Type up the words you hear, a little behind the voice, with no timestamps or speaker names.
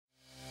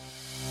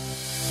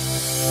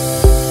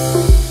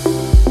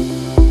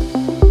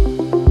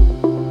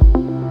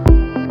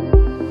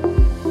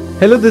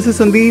Hello, this is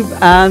Sandeep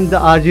and the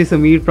RJ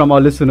Sameer from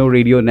Suno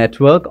Radio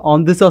Network.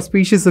 On this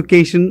auspicious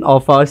occasion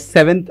of our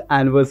 7th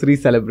anniversary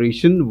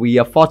celebration, we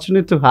are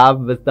fortunate to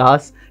have with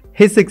us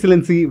His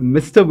Excellency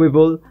Mr.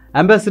 Vipul,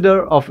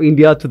 Ambassador of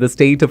India to the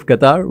State of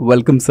Qatar.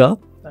 Welcome, sir.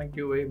 Thank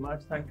you very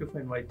much. Thank you for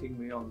inviting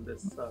me on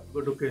this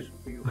good occasion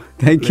for you.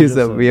 Thank you,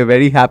 sir. We are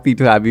very happy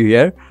to have you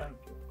here. Thank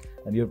you.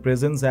 And your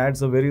presence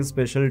adds a very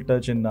special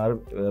touch in our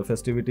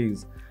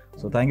festivities.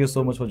 So thank you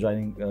so much for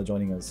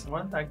joining us.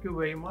 Well, thank you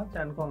very much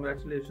and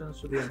congratulations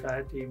to the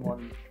entire team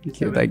on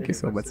Thank you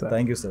so much, sir.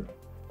 Thank you, sir.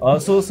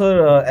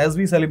 Sir, as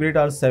we celebrate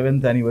our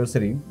 7th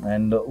anniversary,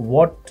 and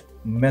what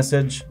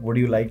message would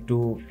you like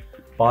to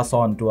pass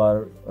on to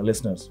our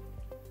listeners?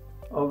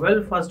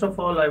 Well, first of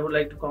all, I would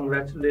like to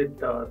congratulate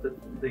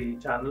the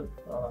channel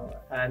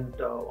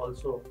and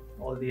also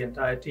all the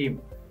entire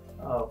team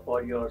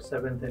for your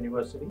 7th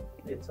anniversary.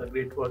 It's a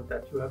great work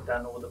that you have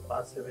done over the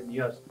past 7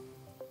 years.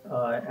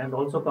 And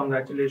also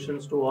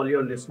congratulations to all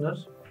your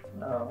listeners.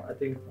 I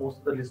think most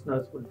of the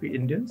listeners will be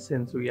Indian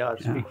since we are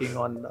speaking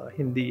on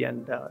Hindi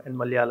and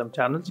Malayalam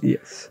channels.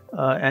 Yes.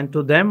 And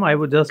to them, I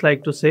would just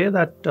like to say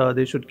that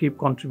they should keep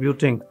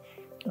contributing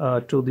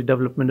to the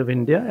development of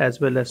India as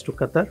well as to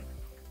Qatar.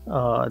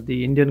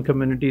 The Indian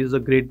community is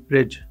a great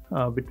bridge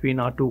between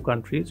our two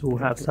countries who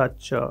have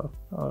such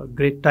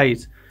great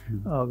ties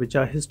which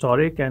are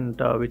historic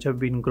and which have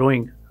been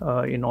growing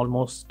in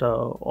almost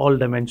all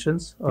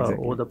dimensions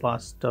over the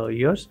past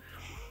years.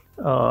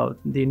 The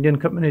Indian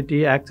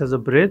community acts as a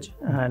bridge,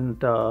 and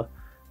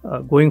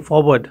going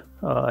forward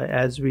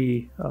as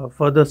we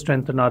further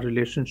strengthen our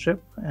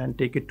relationship and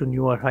take it to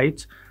newer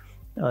heights,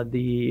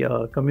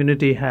 the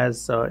community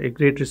has a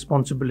great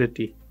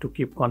responsibility to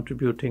keep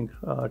contributing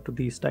to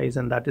these ties,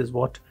 and that is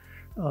what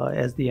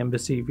as the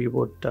embassy we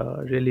would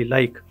really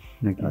like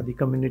the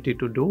community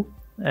to do,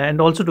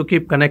 and also to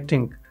keep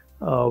connecting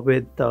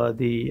with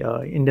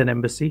the Indian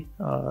embassy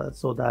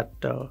so that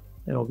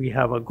we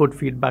have a good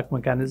feedback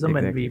mechanism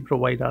and we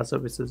provide our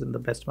services in the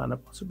best manner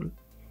possible.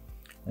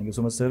 Thank you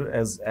so much, sir.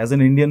 As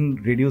an Indian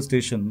radio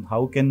station,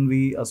 how can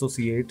we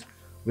associate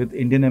with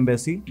Indian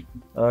Embassy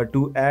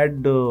to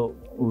add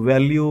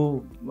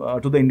value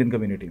to the Indian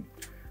community?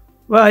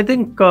 Well, I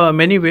think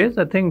many ways.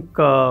 I think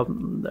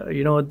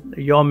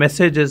your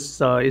message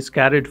is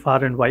carried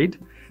far and wide,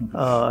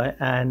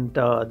 and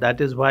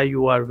that is why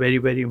you are very,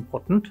 very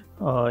important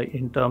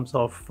in terms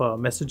of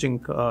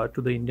messaging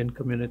to the Indian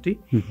community.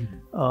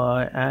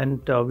 And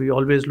we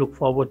always look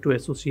forward to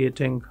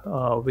associating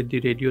with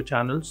the radio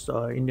channels,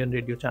 Indian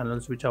radio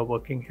channels, which are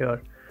working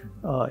here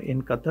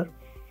in Qatar.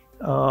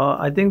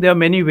 I think there are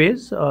many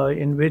ways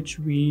in which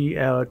we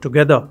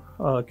together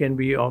can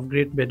be of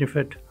great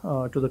benefit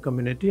to the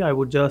community. I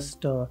would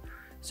just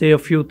say a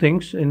few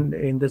things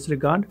in this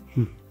regard.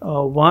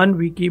 One,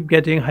 we keep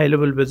getting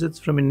high-level visits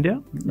from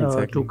India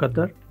to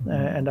Qatar,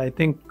 and I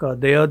think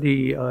there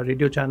the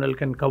radio channel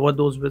can cover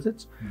those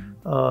visits,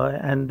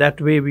 and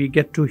that way we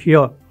get to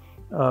hear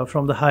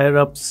from the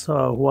higher-ups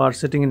who are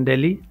sitting in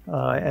Delhi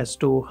as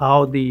to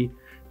how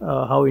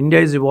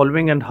India is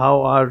evolving and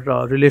how our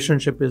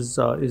relationship is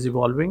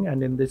evolving.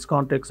 And in this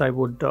context, I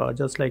would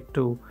just like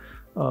to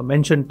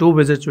mention two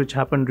visits which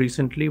happened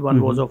recently.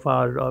 One was of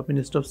our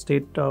Minister of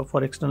State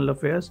for External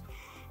Affairs.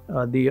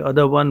 The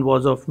other one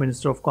was of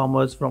Minister of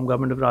Commerce from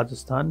Government of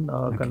Rajasthan,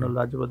 Colonel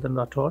Rajavardhan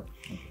Rathore.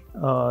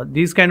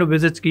 These kind of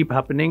visits keep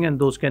happening and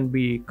those can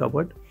be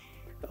covered.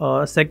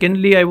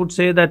 Secondly, I would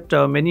say that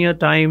many a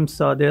times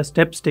there are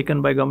steps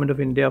taken by Government of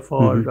India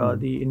for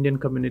the Indian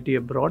community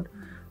abroad.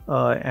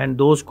 And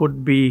those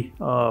could be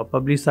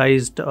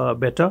publicized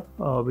better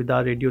with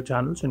our radio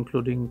channels,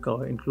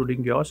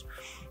 including yours.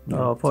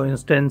 For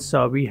instance,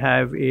 we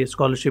have a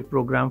scholarship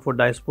program for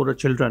diaspora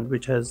children,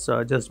 which has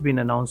just been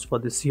announced for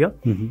this year.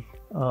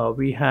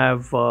 We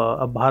have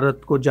a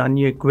Bharat Ko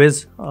Janiye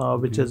quiz,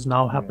 which is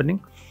now happening.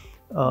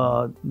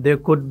 There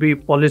could be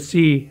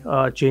policy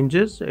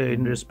changes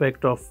in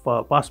respect of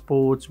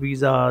passports,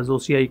 visas,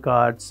 OCI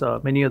cards,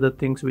 many other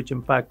things which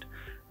impact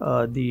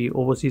the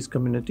overseas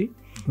community.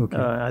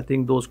 I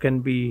think those can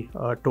be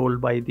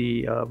told by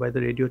the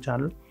radio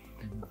channel.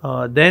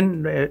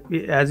 Then,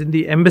 as in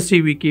the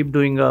embassy, we keep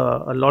doing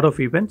a lot of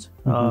events,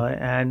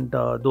 and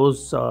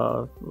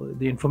the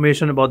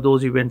information about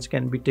those events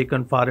can be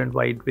taken far and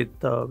wide with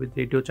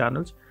radio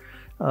channels.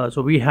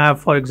 So we have,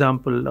 for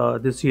example,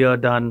 this year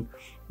done,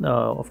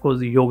 of course,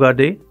 the Yoga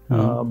Day,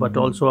 but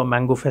also a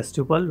Mango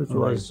Festival, which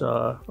was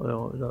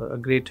a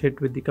great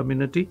hit with the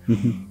community,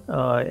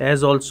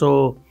 as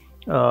also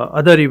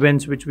other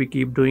events which we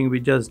keep doing. We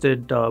just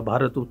did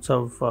Bharat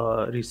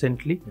Utsav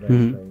recently,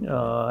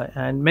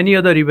 and many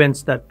other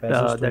events that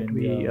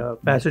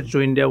Passage to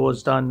India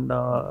was done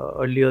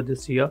earlier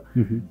this year.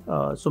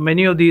 So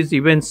many of these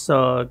events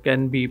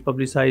can be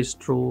publicized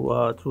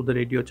through the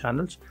radio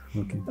channels.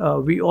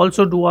 We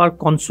also do our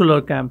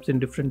consular camps in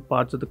different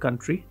parts of the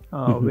country,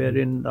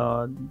 wherein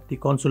the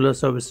consular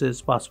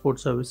services, passport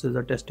services,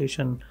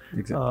 attestation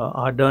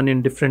are done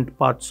in different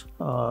parts,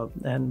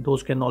 and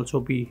those can also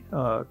be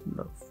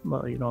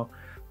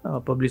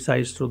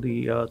publicized through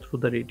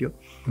the radio.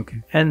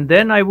 Okay. And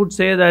then I would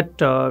say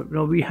that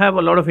we have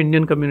a lot of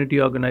Indian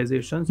community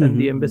organizations, and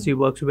the embassy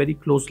works very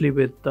closely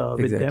with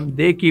them.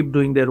 They keep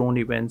doing their own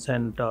events,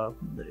 and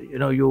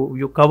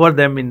you cover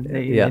them in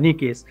any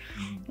case.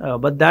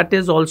 But that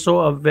is also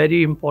a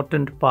very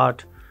important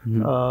part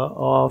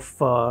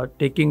of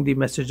taking the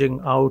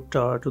messaging out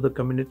to the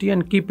community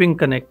and keeping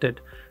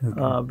connected,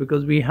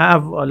 because we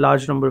have a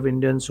large number of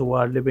Indians who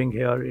are living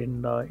here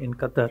in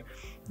Qatar,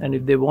 and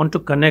if they want to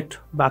connect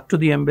back to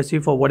the embassy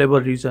for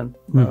whatever reason,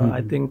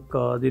 I think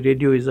the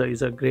radio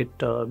is a great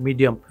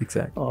medium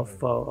of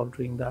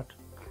doing that.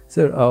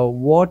 Sir,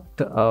 what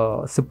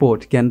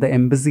support can the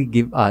embassy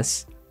give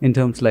us in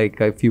terms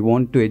like if you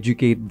want to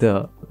educate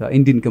the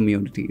Indian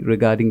community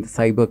regarding the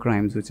cyber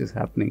crimes which is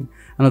happening,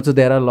 and also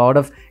there are a lot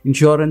of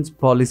insurance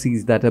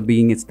policies that are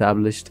being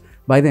established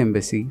by the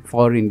embassy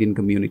for Indian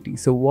community.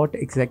 So what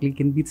exactly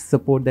can be the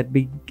support that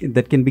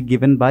can be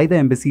given by the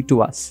embassy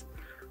to us?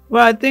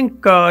 Well, I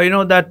think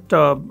that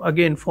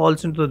again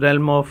falls into the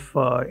realm of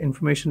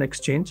information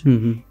exchange,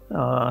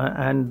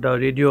 and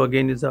radio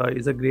again is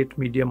a great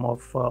medium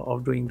of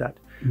doing that.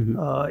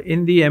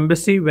 In the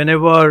embassy,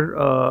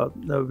 whenever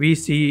we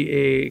see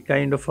a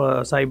kind of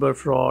a cyber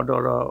fraud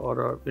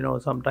or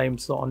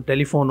sometimes on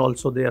telephone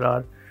also there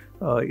are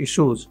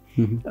issues,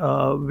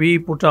 we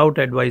put out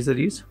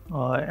advisories,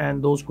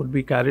 and those could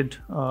be carried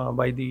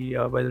by the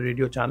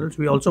radio channels.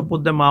 We also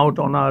put them out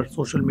on our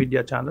social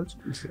media channels,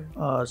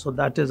 so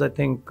that is, I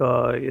think,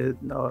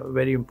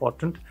 very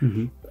important.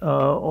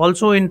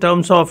 Also, in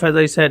terms of, as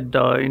I said,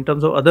 in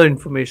terms of other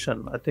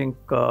information, I think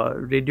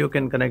radio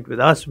can connect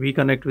with us, we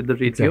connect with the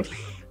radio,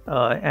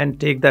 and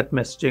take that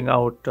messaging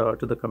out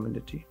to the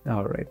community.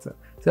 All right, sir.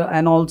 So,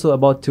 and also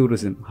about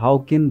tourism, how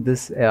can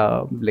this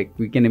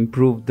we can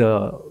improve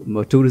the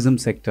tourism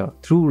sector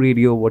through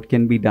radio? What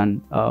can be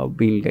done,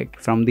 being like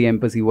from the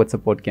embassy? What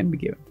support can be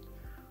given?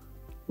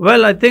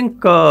 Well, I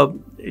think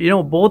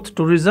both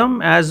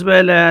tourism as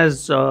well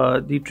as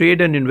the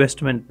trade and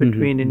investment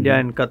between India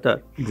and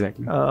Qatar.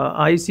 Exactly.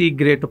 I see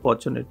great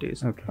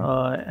opportunities. Okay.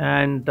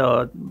 And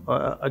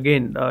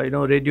again,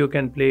 radio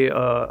can play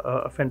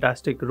a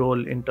fantastic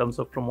role in terms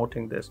of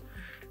promoting this.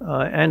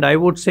 And I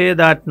would say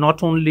that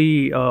not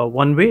only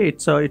one way,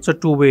 it's a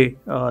two-way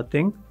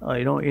thing.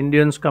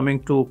 Indians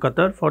coming to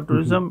Qatar for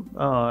tourism,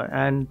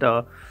 and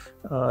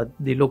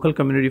the local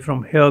community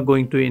from here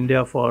going to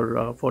India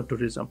for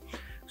tourism.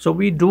 So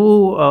we do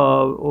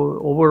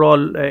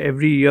overall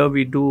every year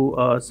we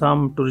do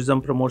some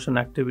tourism promotion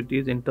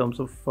activities in terms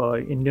of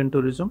Indian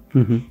tourism,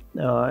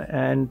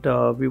 and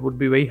we would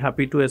be very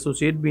happy to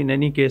associate. We in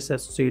any case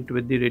associate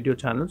with the radio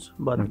channels,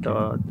 but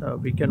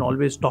we can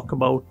always talk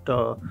about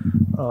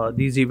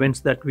these events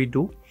that we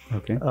do.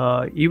 Okay.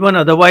 Even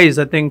otherwise,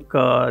 I think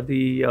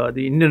the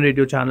Indian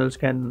radio channels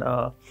can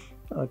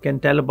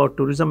tell about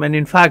tourism, and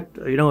in fact,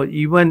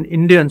 even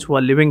Indians who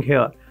are living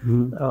here,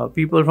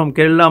 people from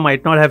Kerala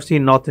might not have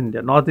seen North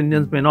India. North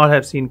Indians may not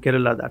have seen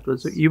Kerala that way.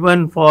 So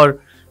even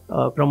for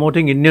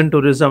promoting Indian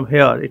tourism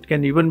here, it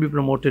can even be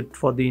promoted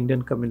for the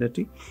Indian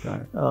community.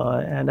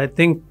 And I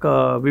think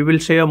we will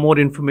share more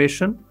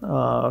information.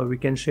 We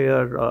can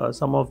share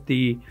some of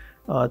the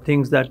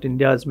things that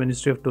India's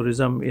Ministry of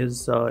Tourism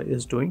is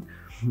doing.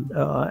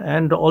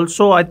 And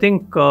also, I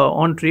think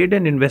on trade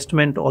and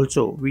investment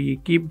also,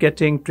 we keep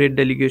getting trade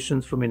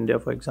delegations from India,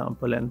 for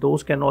example, and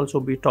those can also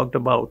be talked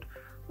about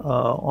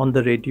on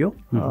the radio,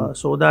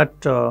 so that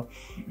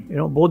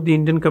both the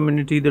Indian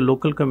community, the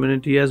local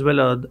community, as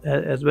well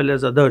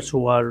as others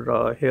who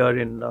are here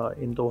in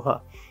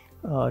Doha,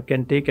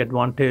 can take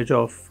advantage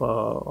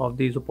of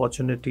these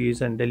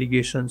opportunities and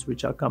delegations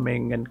which are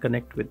coming and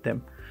connect with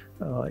them,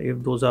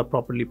 if those are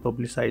properly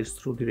publicized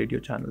through the radio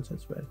channels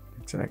as well.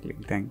 Exactly.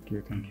 Thank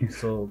you.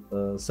 So,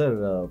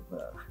 sir,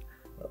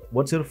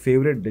 what's your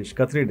favorite dish,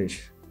 Qatari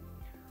dish?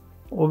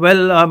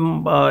 Well,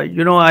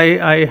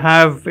 I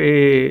have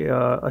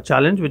a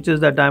challenge, which is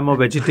that I'm a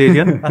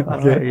vegetarian.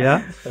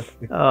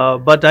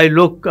 But I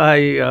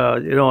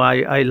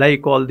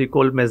like all the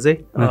kol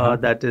meze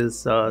that is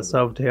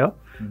served here.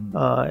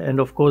 And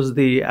of course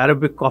the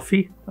Arabic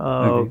coffee,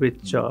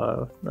 which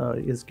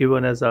is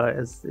given as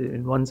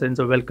in one sense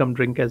a welcome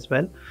drink as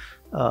well.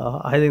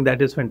 I think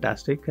that is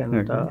fantastic,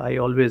 and I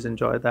always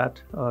enjoy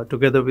that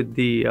together with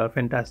the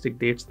fantastic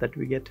dates that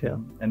we get here.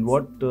 And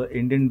what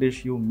Indian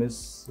dish you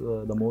miss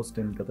the most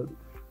in Qatar?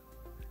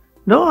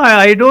 No,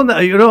 I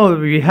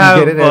don't. We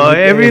have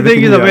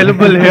everything is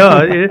available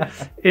here.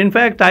 In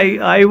fact,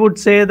 I would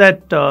say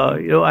that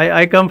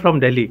I come from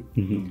Delhi,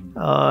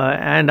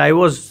 and I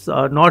was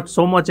not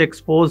so much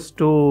exposed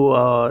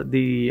to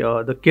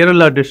the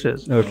Kerala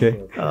dishes.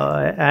 Okay.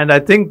 And I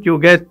think you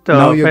get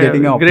now you're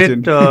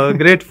getting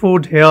great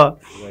food here.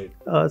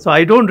 Right. So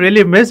I don't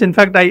really miss. In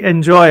fact, I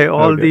enjoy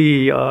all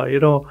the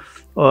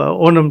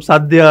Onam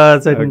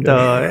Sadhyas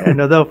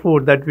and other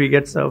food that we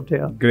get served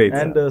here. Great.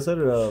 And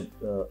sir,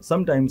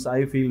 sometimes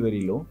I feel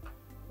very low.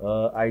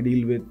 I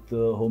deal with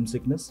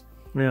homesickness.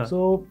 Yeah.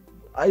 So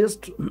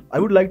I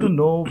would like to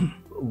know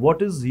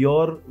what is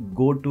your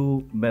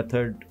go-to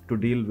method to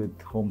deal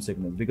with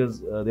homesickness?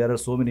 Because there are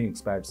so many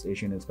expats,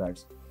 Asian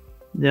expats.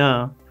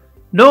 Yeah.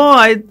 No,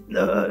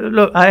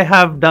 look, I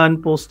have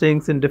done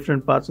postings in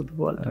different parts of the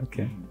world.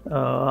 Okay.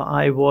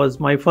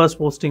 My first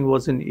posting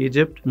was in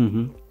Egypt.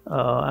 Mm-hmm.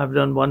 I've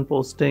done one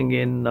posting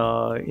in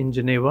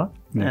Geneva,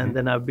 and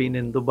then I've been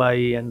in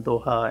Dubai and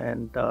Doha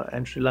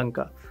and Sri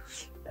Lanka.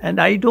 And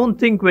I don't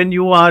think when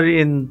you are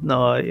in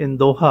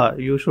Doha,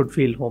 you should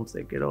feel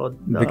homesick.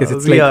 Because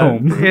it's like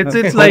home.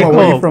 It's like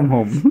away home. from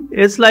home.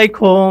 It's like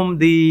home.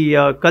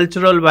 The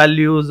cultural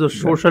values, the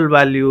social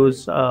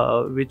values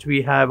which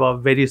we have are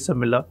very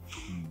similar.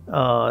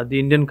 The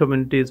Indian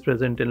community is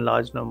present in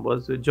large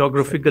numbers,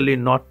 geographically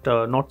not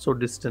so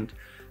distant.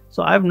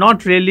 So I have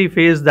not really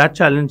faced that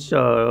challenge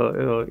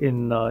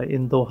in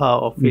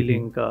Doha of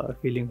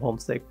feeling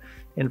homesick.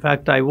 In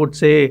fact, I would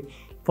say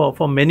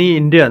for many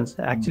Indians,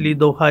 actually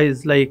Doha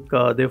is like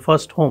their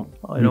first home.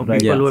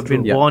 People who have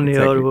been born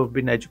here, who have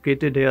been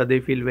educated here, they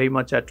feel very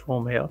much at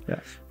home here. Yeah.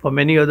 For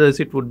many others,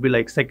 it would be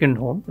like second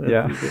home.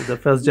 The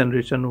first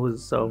generation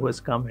who has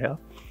come here.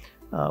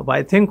 But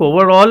I think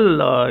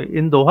overall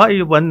in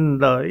Doha,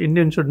 one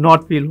Indian should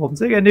not feel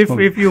homesick. And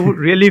if you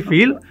really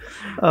feel,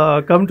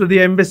 come to the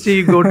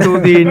embassy, go to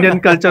the Indian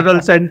Cultural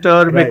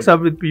Center, mix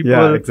up with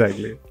people,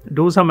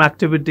 do some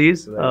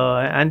activities.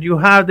 And you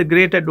have the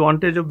great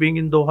advantage of being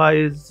in Doha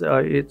is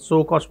it's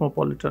so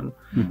cosmopolitan.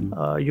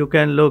 You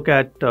can look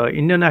at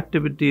Indian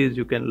activities,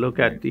 you can look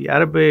at the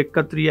Arabic,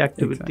 Qatari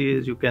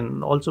activities, you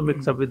can also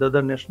mix up with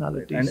other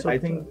nationalities. And so I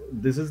think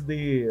this is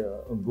the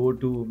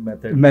go-to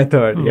method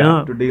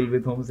to deal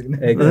with homesickness.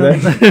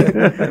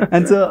 Exactly.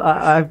 And so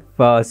I've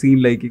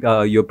seen like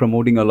you're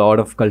promoting a lot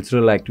of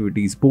cultural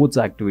activities, sports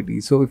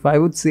activities. So if I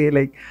would say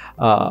like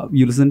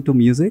you listen to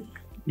music,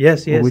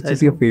 yes, which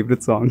is your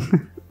favorite song?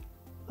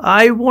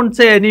 I won't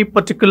say any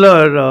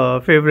particular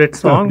favorite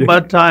song,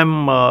 but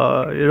I'm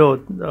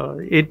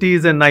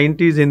 80s and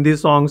 90s Hindi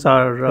songs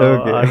are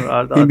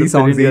the Hindi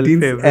songs, 80s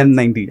favorites. and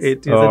 90s.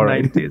 80s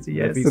and 90s,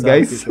 yes. So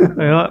guys,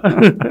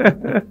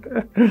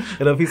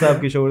 Rafi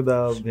Saab Kishore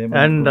da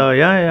and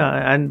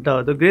and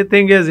the great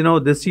thing is,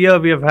 this year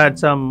we have had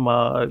some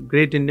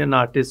great Indian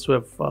artists who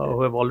have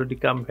already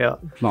come here.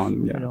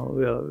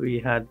 We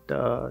had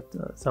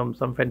some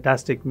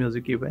fantastic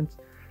music events.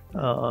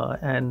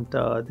 And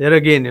there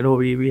again,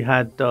 we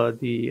had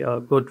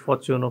the good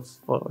fortune of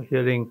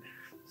hearing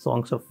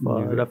songs of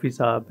Rafi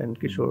Saab and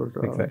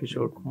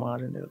Kishore Kumar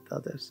and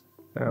others.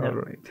 All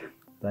right.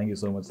 Thank you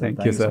so much.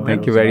 Thank you, sir.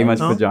 Thank you very much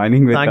for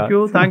joining with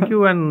us. Thank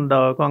you, and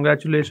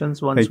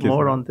congratulations once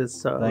more on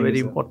this very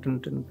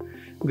important and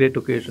great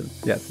occasion.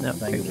 Yes.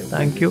 Thank you.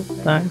 Thank you.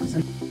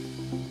 Thanks.